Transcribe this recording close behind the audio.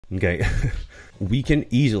Okay. We can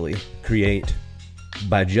easily create,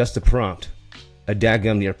 by just a prompt, a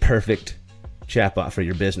daggum near perfect chatbot for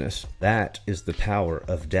your business. That is the power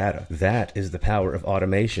of data. That is the power of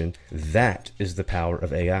automation. That is the power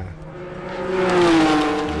of AI.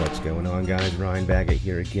 What's going on, guys? Ryan Baggottwill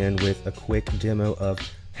here again with a quick demo of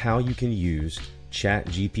how you can use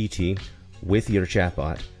ChatGPT with your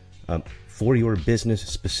chatbot for your business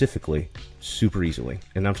specifically, super easily.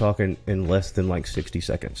 And I'm talking in less than like 60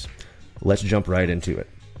 seconds. Let's jump right into it.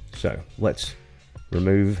 So let's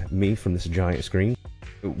remove me from this giant screen.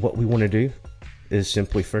 What we want to do is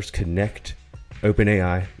simply first connect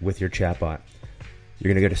OpenAI with your chatbot.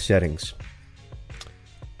 You're going to go to settings,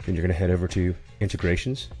 then you're going to head over to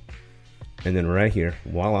integrations, and then right here,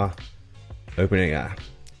 voila, OpenAI.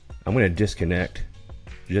 I'm going to disconnect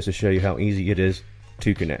just to show you how easy it is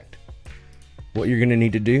to connect. What you're going to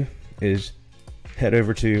need to do is head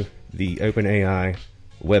over to the OpenAI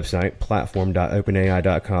website,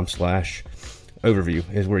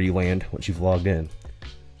 platform.openai.com/overview is where you land once you've logged in.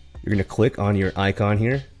 You're going to click on your icon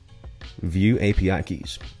here, view API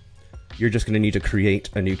keys. You're just going to need to create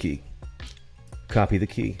a new key. Copy the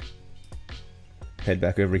key. Head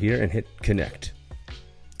back over here and hit connect.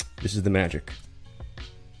 This is the magic.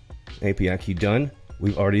 API key done.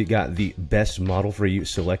 We've already got the best model for you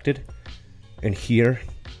selected. And here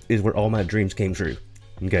is where all my dreams came true.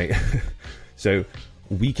 Okay. So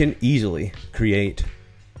we can easily create,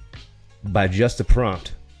 by just a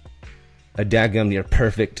prompt, a daggum near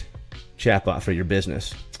perfect chatbot for your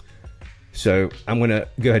business. So I'm going to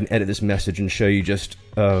go ahead and edit this message and show you just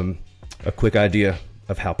a quick idea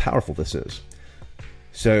of how powerful this is.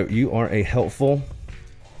 So you are a helpful,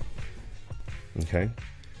 okay,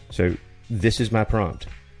 so this is my prompt.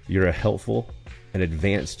 You're a helpful and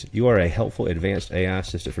advanced, you are a helpful advanced AI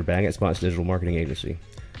assistant for Baggottwill's digital marketing agency.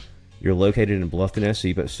 You're located in Bluffton,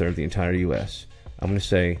 SC, but serve the entire US. I'm going to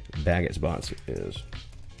say Baggottwill's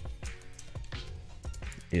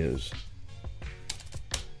is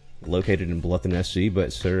located in Bluffton, SC,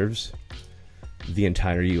 but serves the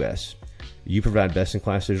entire US. You provide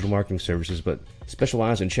best-in-class digital marketing services, but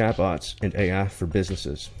specialize in chatbots and AI for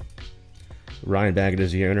businesses. Ryan Baggottwill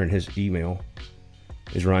is the owner, and his email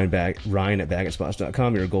is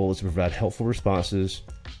ryan@baggottwill.com. Your goal is to provide helpful responses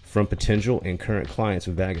from potential and current clients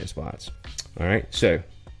of Baggottwill. All right, so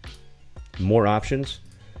more options.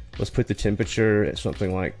 Let's put the temperature at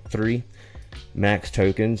something like 3. Max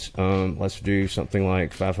tokens, let's do something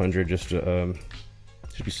like 500 just to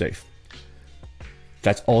should be safe.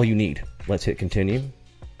 That's all you need. Let's hit continue.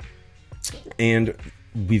 And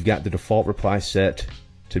we've got the default reply set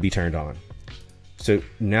to be turned on. So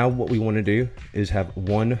now what we want to do is have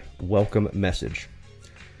one welcome message.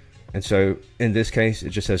 And so in this case, it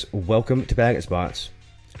just says, welcome to Baggottwill.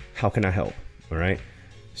 How can I help? All right.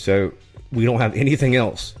 So we don't have anything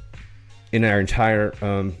else in our entire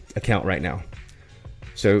account right now.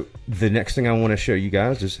 So the next thing I want to show you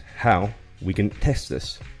guys is how we can test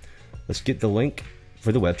this. Let's get the link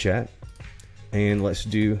for the web chat and let's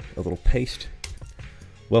do a little paste.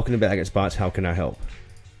 Welcome to Baggottwill. How can I help?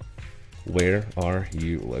 Where are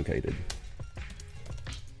you located?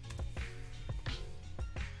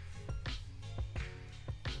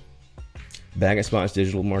 Baggottwill's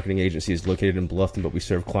digital marketing agency is located in Bluffton, but we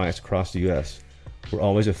serve clients across the US. We're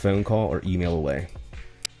always a phone call or email away.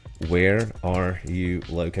 Where are you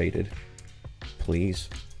located? Please,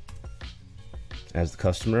 as the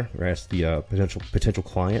customer or as the potential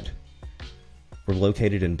client, we're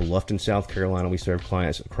located in Bluffton, South Carolina. We serve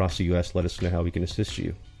clients across the US. Let us know how we can assist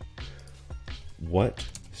you. What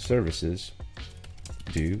services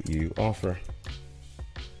do you offer?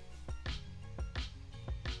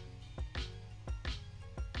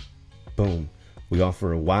 Boom. We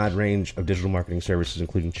offer a wide range of digital marketing services,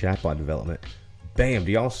 including chatbot development. Bam.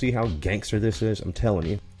 Do y'all see how gangster this is? I'm telling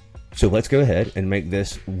you. So let's go ahead and make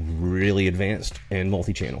this really advanced and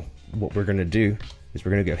multi-channel. What we're going to do is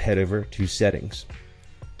we're going to go head over to settings.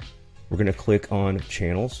 We're going to click on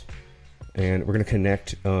channels and we're going to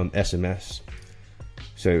connect SMS.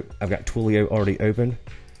 So I've got Twilio already open.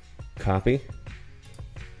 Copy.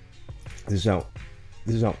 This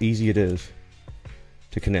is how easy it is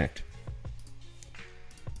to connect.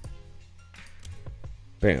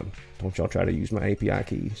 Bam. Don't y'all try to use my API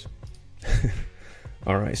keys.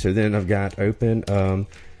 All right, so then I've got open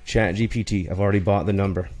ChatGPT. I've already bought the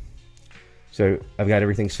number. So I've got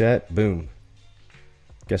everything set. Boom.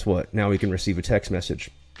 Guess what? Now we can receive a text message.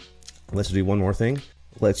 Let's do one more thing.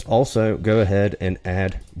 Let's also go ahead and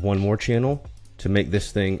add one more channel to make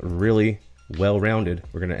this thing really well-rounded.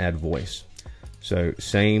 We're going to add voice. So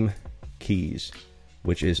same keys,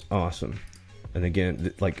 which is awesome. And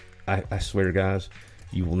again, like I swear, guys,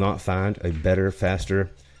 you will not find a better, faster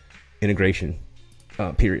integration,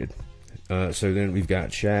 period. So then we've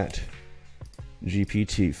got Chat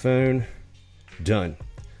GPT phone done.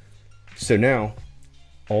 So now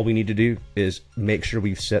all we need to do is make sure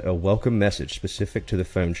we've set a welcome message specific to the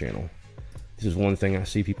phone channel. This is one thing I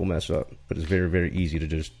see people mess up, but it's very, very easy to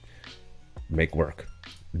just make work.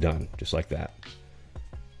 Done, just like that.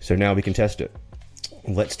 So now we can test it.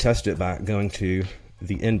 Let's test it by going to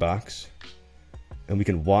the inbox, and we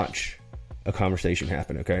can watch a conversation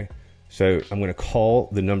happen, okay? So I'm gonna call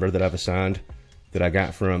the number that I've assigned that I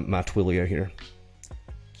got from my Twilio here.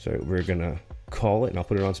 So we're gonna call it, and I'll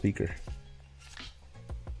put it on speaker.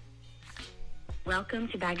 Welcome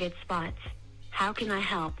to Baggett Spots. How can I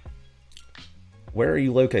help? Where are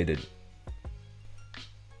you located?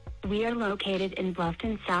 We are located in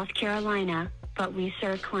Bluffton, South Carolina, but we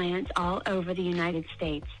serve clients all over the United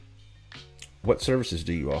States. What services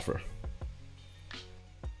do you offer?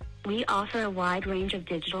 We offer a wide range of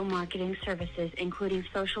digital marketing services, including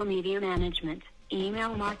social media management,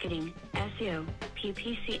 email marketing, SEO,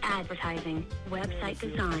 PPC advertising, website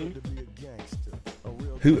design.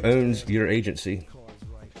 Who owns your agency?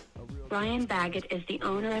 Ryan Baggott is the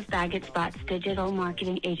owner of Baggett Spots Digital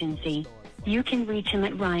Marketing Agency. You can reach him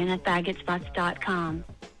at ryan@baggettspots.com.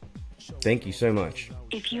 Thank you so much.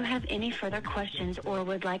 If you have any further questions or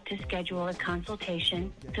would like to schedule a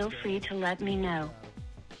consultation, feel free to let me know.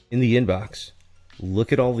 In the inbox,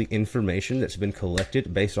 look at all the information that's been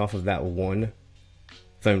collected based off of that one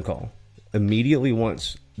phone call. Immediately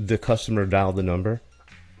once the customer dialed the number,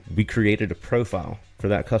 we created a profile for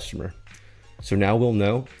that customer. So now we'll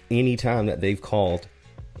know anytime that they've called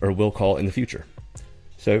or will call in the future.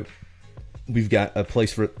 So we've got a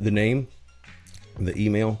place for the name, the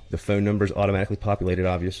email, the phone number is automatically populated,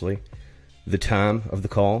 obviously, the time of the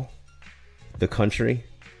call, the country,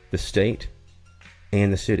 the state,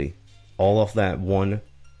 and the city, all off that one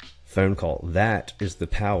phone call. That is the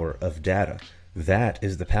power of data. That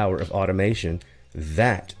is the power of automation.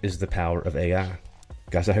 That is the power of AI.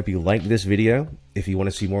 Guys, I hope you liked this video. If you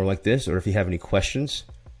want to see more like this, or if you have any questions,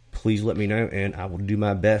 please let me know, and I will do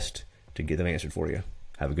my best to get them answered for you.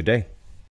 Have a good day.